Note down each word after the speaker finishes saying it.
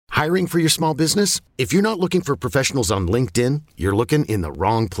Hiring for your small business? If you're not looking for professionals on LinkedIn, you're looking in the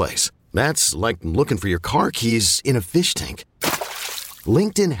wrong place. That's like looking for your car keys in a fish tank.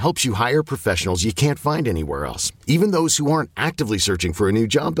 LinkedIn helps you hire professionals you can't find anywhere else, even those who aren't actively searching for a new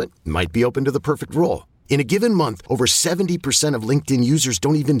job but might be open to the perfect role. In a given month, over 70% of LinkedIn users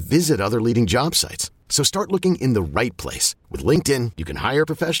don't even visit other leading job sites. So start looking in the right place. With LinkedIn, you can hire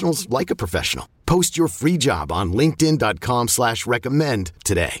professionals like a professional. Post your free job on linkedin.com/recommend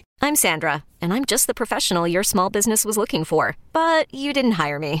today. I'm Sandra, and I'm just the professional your small business was looking for. But you didn't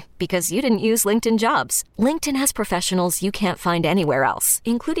hire me because you didn't use LinkedIn Jobs. LinkedIn has professionals you can't find anywhere else,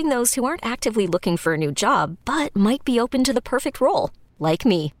 including those who aren't actively looking for a new job, but might be open to the perfect role, like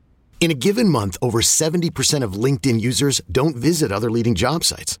me. In a given month, over 70% of LinkedIn users don't visit other leading job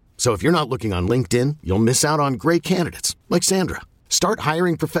sites. So if you're not looking on LinkedIn, you'll miss out on great candidates like Sandra. Start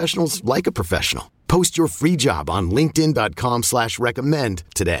hiring professionals like a professional. Post your free job on linkedin.com/recommend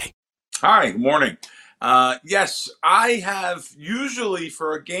today. Hi, good morning. Yes, I have usually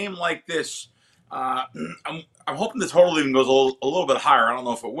for a game like this, I'm hoping the total even goes a little bit higher. I don't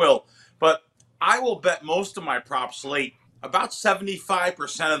know if it will, but I will bet most of my props late. About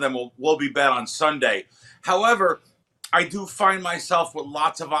 75% of them will be bet on Sunday. However, I do find myself with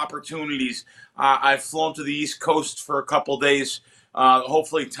lots of opportunities. I've flown to the East Coast for a couple days,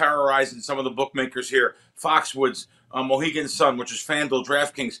 hopefully terrorizing some of the bookmakers here. Foxwoods, Mohegan Sun, which is FanDuel,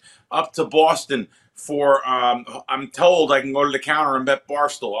 DraftKings, up to Boston for, I'm told I can go to the counter and bet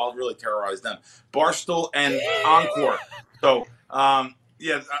Barstool. I'll really terrorize them. Barstool and Encore. So,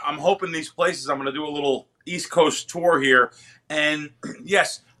 yeah, I'm hoping these places, I'm going to do a little East Coast tour here. And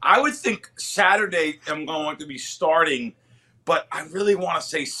yes, I would think Saturday I'm going to be starting, but I really want to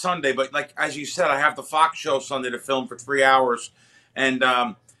say Sunday. But like as you said, I have the Fox show Sunday to film for 3 hours, and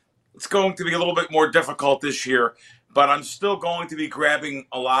it's going to be a little bit more difficult this year. But I'm still going to be grabbing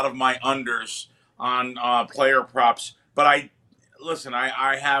a lot of my unders on player props. But I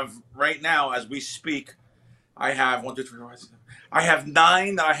have right now as we speak, I have 1, 2, 3, 4, 5, 6, I have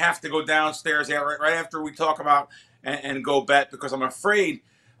 9 that I have to go downstairs right after we talk about and go bet because I'm afraid.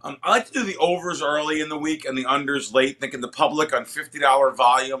 I like to do the overs early in the week and the unders late, thinking the public on $50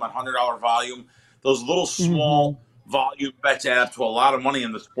 volume, on $100 volume. Those little small volume bets add up to a lot of money,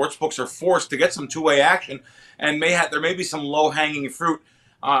 and the sports books are forced to get some two-way action, and there may be some low-hanging fruit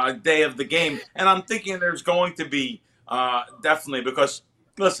day of the game. And I'm thinking there's going to be definitely because,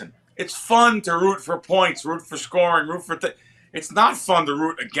 listen, it's fun to root for points, root for scoring, it's not fun to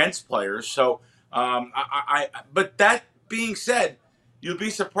root against players. So, but that being said, you'll be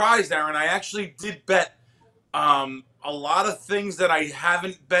surprised, Aaron. I actually did bet a lot of things that I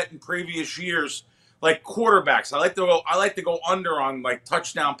haven't bet in previous years, like quarterbacks. I like to go under on like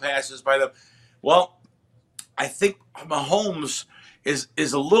touchdown passes by them. Well, I think Mahomes is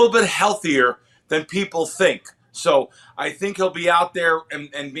a little bit healthier than people think. So I think he'll be out there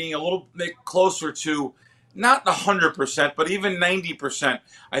and being a little bit closer to not 100%, but even 90%.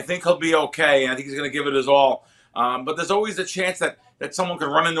 I think he'll be okay, and I think he's going to give it his all. But there's always a chance that someone could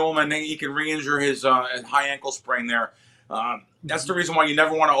run into him and he can re-injure his high ankle sprain there. That's the reason why you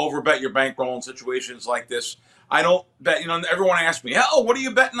never want to overbet your bankroll in situations like this. I don't bet. Everyone asks me, "Oh, what are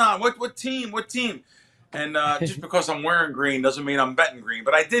you betting on? What team? What team?" And just because I'm wearing green doesn't mean I'm betting green.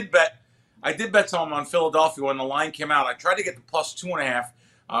 But I did bet some on Philadelphia when the line came out. I tried to get the plus 2.5.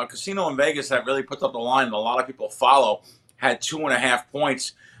 Casino in Vegas that really puts up the line that a lot of people follow had 2.5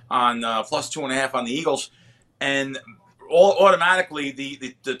 points on plus 2.5 on the Eagles, and automatically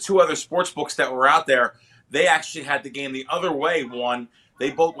the two other sports books that were out there, they actually had the game the other way.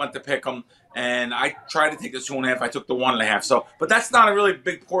 They both went to pick them, and I tried to take the 2.5. I took the 1.5. So, but that's not a really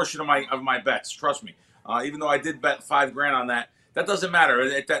big portion of my bets. Trust me. Even though I did bet $5,000 on that, that doesn't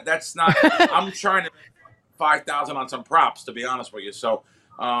matter. That's not. I'm trying to make 5,000 on some props, to be honest with you. So.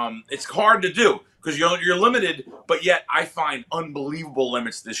 It's hard to do because you're limited, but yet I find unbelievable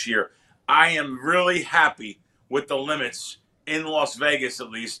limits this year. I am really happy with the limits in Las Vegas,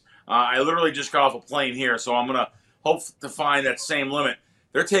 at least. I literally just got off a plane here, so I'm going to hope to find that same limit.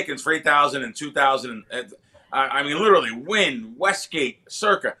 They're taking 3,000 and 2,000. I mean, literally, Wynn, Westgate,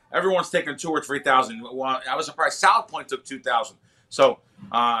 Circa. Everyone's taking 2,000 or 3,000. Well, I was surprised South Point took 2,000. So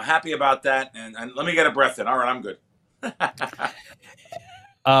happy about that. And let me get a breath in. All right, I'm good.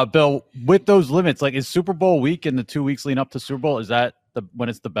 Bill, with those limits, like is Super Bowl week and the 2 weeks leading up to Super Bowl, is that when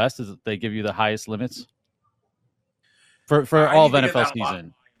it's the best? Is it they give you the highest limits for all of NFL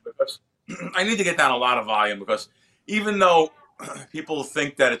season? I need to get down a lot of volume because even though people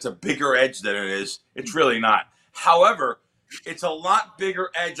think that it's a bigger edge than it is, it's really not. However, it's a lot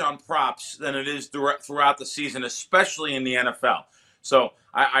bigger edge on props than it is throughout the season, especially in the NFL. So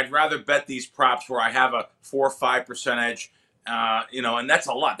I'd rather bet these props where I have a 4 or 5% edge, and that's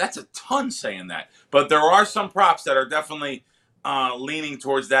a lot. That's a ton saying that. But there are some props that are definitely leaning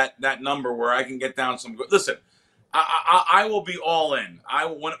towards that number where I can get down some good. Listen, I will be all in.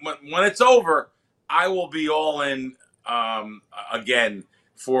 When it's over, I will be all in again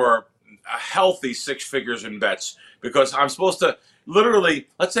for a healthy 6 figures in bets, because I'm supposed to literally,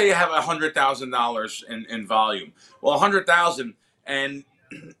 let's say you have $100,000 in volume. Well, 100,000, and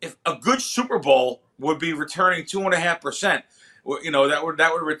if a good Super Bowl would be returning 2.5%,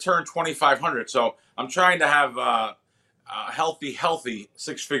 that would return 2,500. So I'm trying to have healthy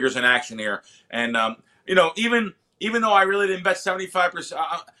 6 figures in action here, and even though I really didn't bet 75%,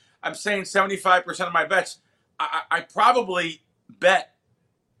 I'm saying 75% of my bets, I probably bet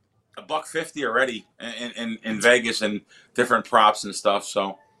 $150 already in Vegas and different props and stuff.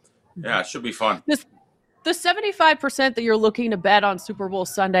 So yeah, it should be fun. The 75% that you're looking to bet on Super Bowl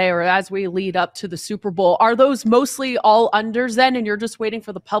Sunday, or as we lead up to the Super Bowl, are those mostly all unders then, and you're just waiting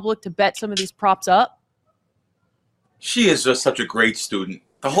for the public to bet some of these props up? She is just such a great student.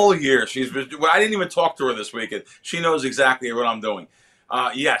 The whole year, I didn't even talk to her this weekend. She knows exactly what I'm doing.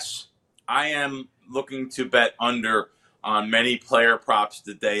 Yes, I am looking to bet under on many player props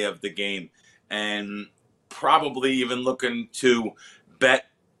the day of the game, and probably even looking to bet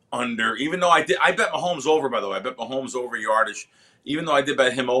under, even though I bet Mahomes over, by the way. I bet Mahomes over yardage. Even though I did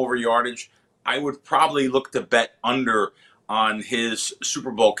bet him over yardage, I would probably look to bet under on his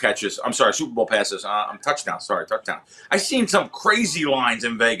Super Bowl catches. I'm sorry, Super Bowl passes. Touchdown. I've seen some crazy lines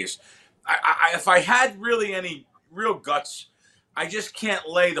in Vegas. If I had really any real guts, I just can't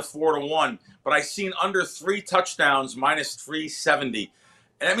lay the 4-1. But I've seen under 3 touchdowns minus 370.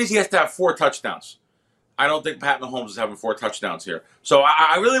 And that means he has to have 4 touchdowns. I don't think Pat Mahomes is having 4 touchdowns here. So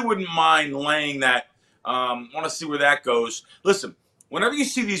I really wouldn't mind laying that. Want to see where that goes. Listen, whenever you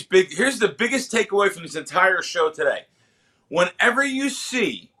see these here's the biggest takeaway from this entire show today. Whenever you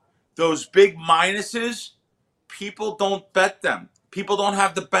see those big minuses, people don't bet them. People don't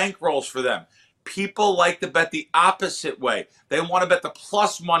have the bankrolls for them. People like to bet the opposite way. They want to bet the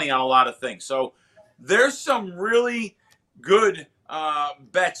plus money on a lot of things. So there's some really good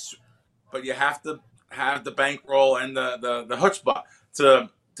bets, but you have to have the bankroll and the chutzpah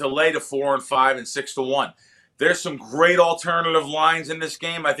to lay to 4 and 5 and 6 to 1. There's some great alternative lines in this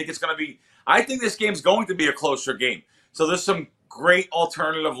game. I think this game's going to be a closer game. So there's some great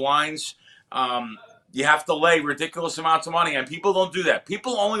alternative lines. You have to lay ridiculous amounts of money, and people don't do that.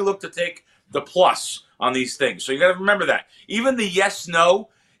 People only look to take the plus on these things. So you got to remember that. Even the yes-no,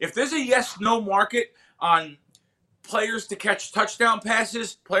 if there's a yes-no market on players to catch touchdown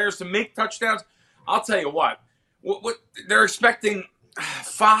passes, players to make touchdowns, I'll tell you what they're expecting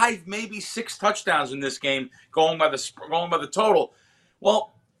 5, maybe 6 touchdowns in this game, going by the total.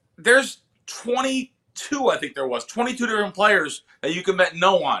 Well, there's 22, I think there was 22 different players that you can bet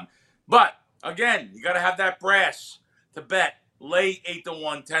no on. But again, you got to have that brass to bet. Lay 8 to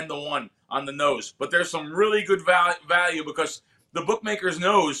 1, 10 to 1 on the nose. But there's some really good value because the bookmakers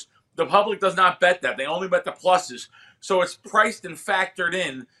knows the public does not bet that. They only bet the pluses. So it's priced and factored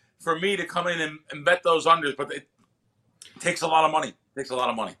in for me to come in and bet those unders. But it takes a lot of money.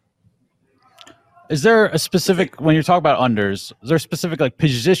 Is there a specific, when you're talking about unders, is there specific like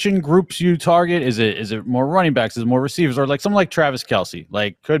position groups you target? Is it more running backs? Is it more receivers? Or like someone like Travis Kelce,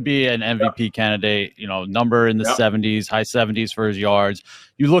 like could be an MVP candidate, number in the 70s, high 70s for his yards.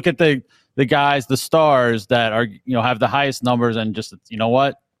 You look at the guys, the stars that are, have the highest numbers and just, you know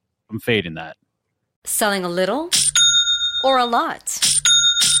what? I'm fading that. Selling a little or a lot?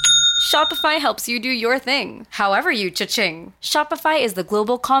 Shopify helps you do your thing, however you cha-ching. Shopify is the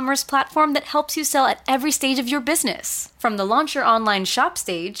global commerce platform that helps you sell at every stage of your business. From the launch your online shop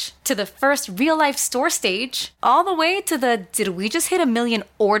stage, to the first real-life store stage, all the way to the did we just hit 1 million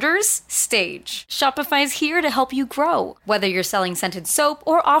orders stage. Shopify's here to help you grow. Whether you're selling scented soap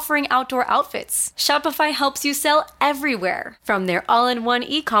or offering outdoor outfits, Shopify helps you sell everywhere. From their all-in-one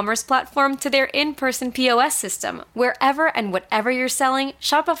e-commerce platform to their in-person POS system, wherever and whatever you're selling,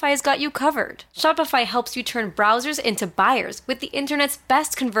 Shopify's got you covered. Shopify helps you turn browsers into buyers with the internet's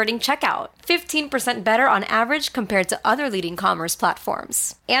best converting checkout. 15% better on average compared to other leading commerce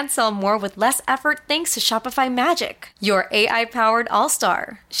platforms. And sell more with less effort thanks to Shopify Magic, your AI-powered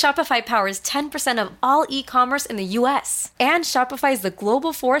all-star. Shopify powers 10% of all e-commerce in the US. And Shopify is the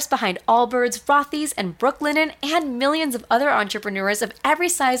global force behind Allbirds, Rothy's, and Brooklinen, and millions of other entrepreneurs of every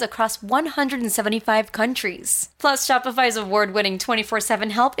size across 175 countries. Plus, Shopify's award-winning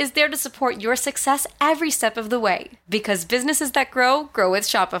 24/7 help is there to support your success every step of the way. Because businesses that grow with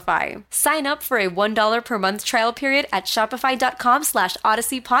Shopify. Sign sign up for a $1 per month trial period at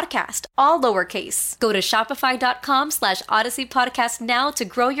shopify.com/Odyssey Podcast, all lowercase. Go to shopify.com/Odyssey Podcast now to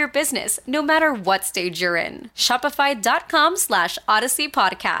grow your business, no matter what stage you're in. Shopify.com/Odyssey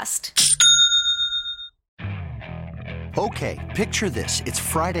Podcast. Okay, picture this. It's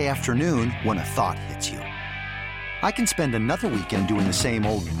Friday afternoon when a thought hits you. I can spend another weekend doing the same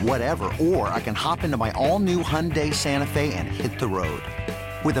old whatever, or I can hop into my all-new Hyundai Santa Fe and hit the road.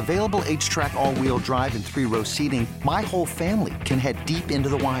 With available H-Track all-wheel drive and 3-row seating, my whole family can head deep into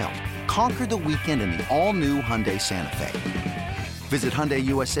the wild. Conquer the weekend in the all-new Hyundai Santa Fe. Visit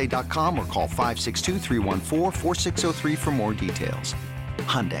HyundaiUSA.com or call 562-314-4603 for more details.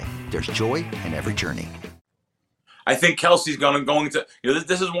 Hyundai, there's joy in every journey. I think Kelsey's going to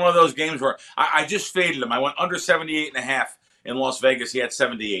this is one of those games where I just faded him. I went under 78.5 in Las Vegas. He had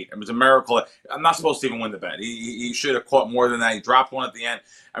 78. It was a miracle. I'm not supposed to even win the bet. He should have caught more than that. He dropped one at the end.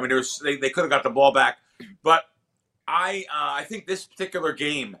 I mean, they could have got the ball back. But I think this particular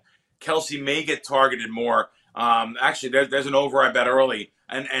game, Kelsey may get targeted more. Actually, there's an over I bet early,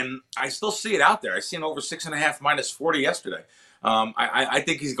 and I still see it out there. I see an over 6.5 minus 40 yesterday. I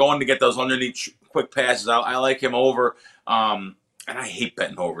think he's going to get those underneath quick passes. I like him over. And I hate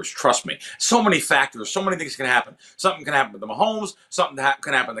betting overs. Trust me. So many factors. So many things can happen. Something can happen to Mahomes. Something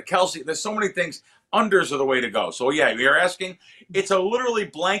can happen to Kelsey. There's so many things. Unders are the way to go. So, yeah, you're asking. It's a literally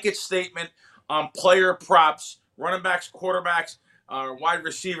blanket statement on player props, running backs, quarterbacks, wide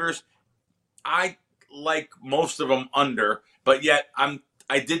receivers. I like most of them under, but yet I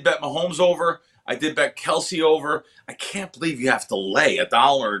did bet Mahomes over. I did bet Kelsey over. I can't believe you have to lay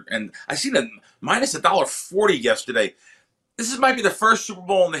 $1, and I seen a minus $1.40 yesterday. This might be the first Super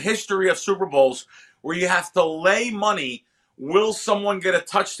Bowl in the history of Super Bowls where you have to lay money. Will someone get a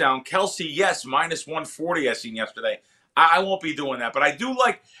touchdown? Kelsey, yes, minus 140 I seen yesterday. I won't be doing that, but I do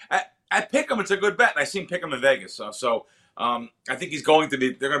like at Pick'em. It's a good bet, and I seen Pick'em in Vegas. So I think they're going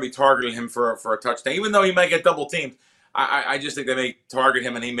to be targeting him for a touchdown, even though he might get double teamed. I just think they may target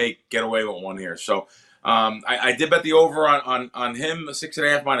him and he may get away with one here. So I did bet the over on him,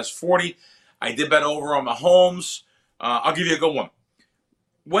 6.5 minus 40. I did bet over on Mahomes. I'll give you a good one.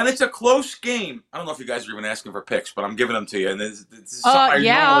 When it's a close game, I don't know if you guys are even asking for picks, but I'm giving them to you. And this is something I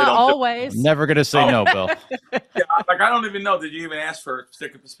normally don't always. do. Never going to say no, Bill. Yeah, I don't even know. Did you even ask for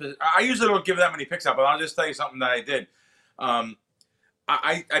specific? I usually don't give that many picks out, but I'll just tell you something that I did. I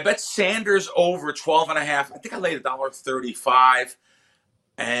bet Sanders over 12.5. I think I laid $1.35,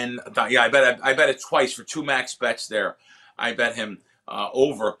 and I bet it twice for 2 max bets there. I bet him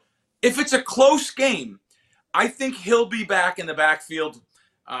over. If it's a close game, I think he'll be back in the backfield.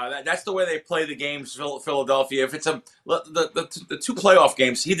 That's the way they play the games, Philadelphia. If it's the 2 playoff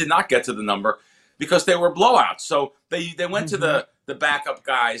games, he did not get to the number because they were blowouts. So they went to the backup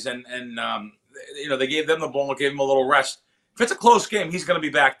guys, and they gave them the ball, gave him a little rest. If it's a close game, he's going to be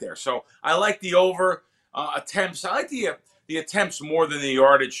back there. So I like the over attempts. I like the attempts more than the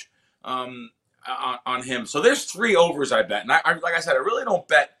yardage on him. So there's 3 overs I bet. And I like I said, I really don't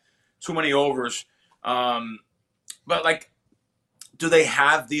bet too many overs. But do they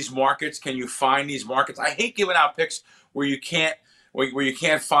have these markets? Can you find these markets? I hate giving out picks where you can't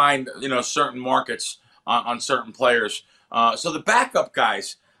find certain markets on certain players. So the backup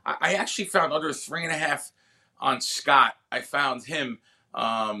guys, I actually found under 3.5 on Scott. I found him.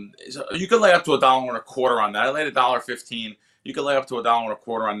 So you can lay up to $1.25 on that. I laid $1.15. You can lay up to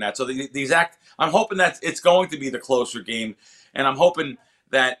 $1.25 on that. So I'm hoping that it's going to be the closer game, and I'm hoping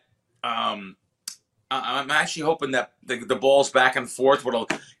that I'm actually hoping that the ball's back and forth.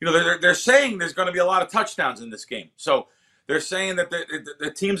 They're saying there's going to be a lot of touchdowns in this game. So they're saying that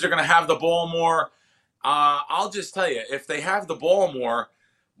the teams are going to have the ball more. I'll just tell you, if they have the ball more,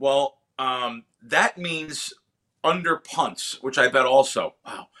 well, that means under punts, which I bet also.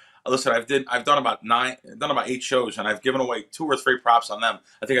 Wow. Listen, I've done about 8 shows, and I've given away 2 or 3 props on them.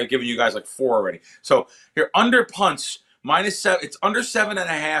 I think I've given you guys 4 already. So here, under punts, -7. It's under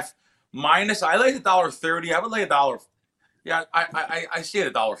 7.5. Minus, I laid $1.30. I would lay $1. Yeah, I see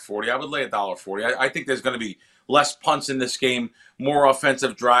it $1.40. I would lay $1.40. I think there's going to be less punts in this game, more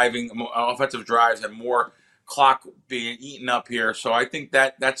offensive drives, and more clock being eaten up here. So I think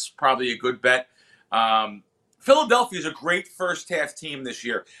that's probably a good bet. Philadelphia is a great first half team this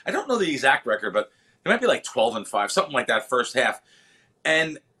year. I don't know the exact record, but they might be 12-5, something like that first half.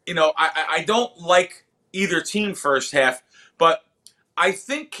 And I don't like either team first half, but I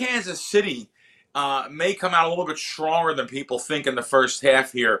think Kansas City may come out a little bit stronger than people think in the first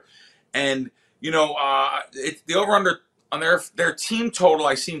half here. And, the over-under their team total,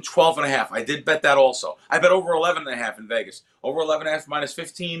 I seen 12.5. I did bet that also. I bet over 11.5 in Vegas. Over 11.5 minus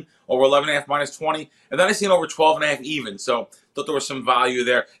 15, over 11.5 minus 20, and then I seen over 12.5 even. So thought there was some value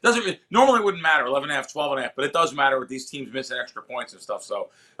there. Normally it wouldn't matter 11.5, 12.5, but it does matter with these teams missing extra points and stuff. So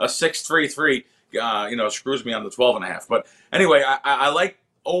a 6-3-3, screws me on the 12.5. But anyway, I like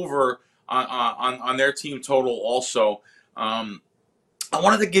over on their team total also. I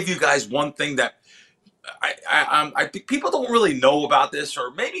wanted to give you guys one thing that I think people don't really know about this, or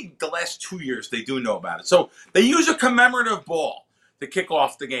maybe the last 2 years they do know about it. So they use a commemorative ball to kick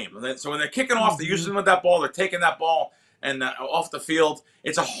off the game. So when they're kicking off, they're using with that ball. They're taking that ball and off the field.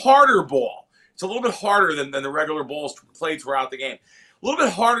 It's a harder ball. It's a little bit harder than the regular balls played throughout the game. A little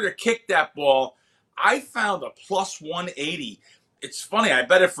bit harder to kick that ball. I found a plus 180. It's funny. I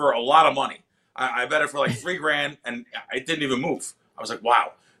bet it for a lot of money. I bet it for like $3,000, and it didn't even move. I was like,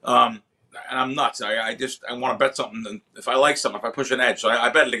 wow. And I'm nuts. I want to bet something. And if I like something, if I push an edge, so I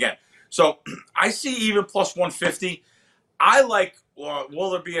bet it again. So I see even plus 150. I like, will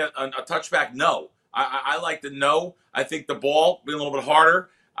there be a touchback? No. I like the no. I think the ball be a little bit harder.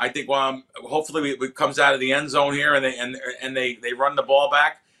 I think hopefully it comes out of the end zone here and they run the ball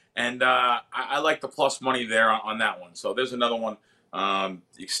back. And I like the plus money there on that one. So there's another one. You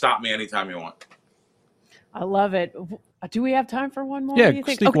can stop me anytime you want. I love it. Do we have time for one more? Yeah, do you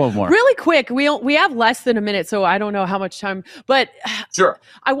think? sneak one more. Really quick. We have less than a minute, so I don't know how much time. But sure.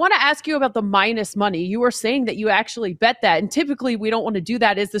 I want to ask you about the minus money. You were saying that you actually bet that, and typically we don't want to do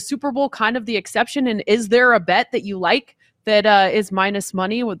that. Is the Super Bowl kind of the exception? And is there a bet that you like that is minus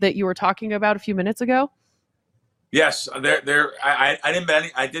money that you were talking about a few minutes ago? Yes, I didn't bet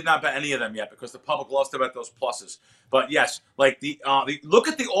any. I did not bet any of them yet because the public loves to bet those pluses. But yes, like the look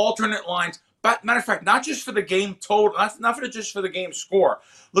at the alternate lines. But matter of fact, not just for the game total, not just for the game score.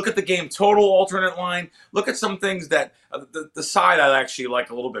 Look at the game total alternate line. Look at some things that the side I actually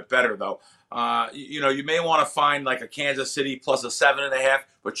like a little bit better though. You may want to find like a Kansas City plus a 7.5,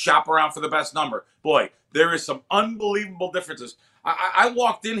 but shop around for the best number. Boy, there is some unbelievable differences. I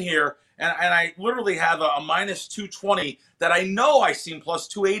walked in here and I literally have a minus 220 that I know I seen plus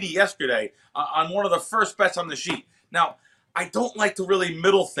 280 yesterday on one of the first bets on the sheet. Now, I don't like to really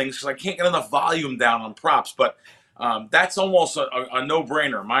middle things because I can't get enough volume down on props, but that's almost a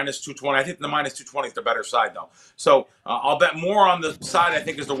no-brainer, minus 220. I think the minus 220 is the better side, though. So I'll bet more on the side I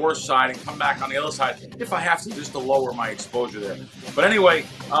think is the worst side and come back on the other side if I have to, just to lower my exposure there. But anyway,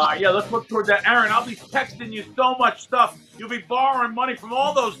 let's look toward that. Aaron, I'll be texting you so much stuff. You'll be borrowing money from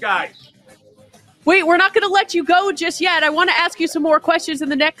all those guys. Wait, we're not going to let you go just yet. I want to ask you some more questions in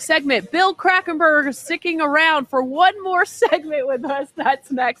the next segment. Bill Krackomberg is sticking around for one more segment with us.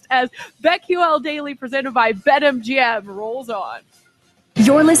 That's next as BetQL Daily presented by BetMGM rolls on.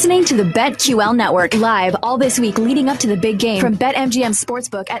 You're listening to the BetQL Network live all this week leading up to the big game from BetMGM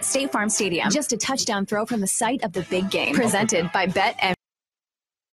Sportsbook at State Farm Stadium. Just a touchdown throw from the site of the big game. Presented by BetMGM.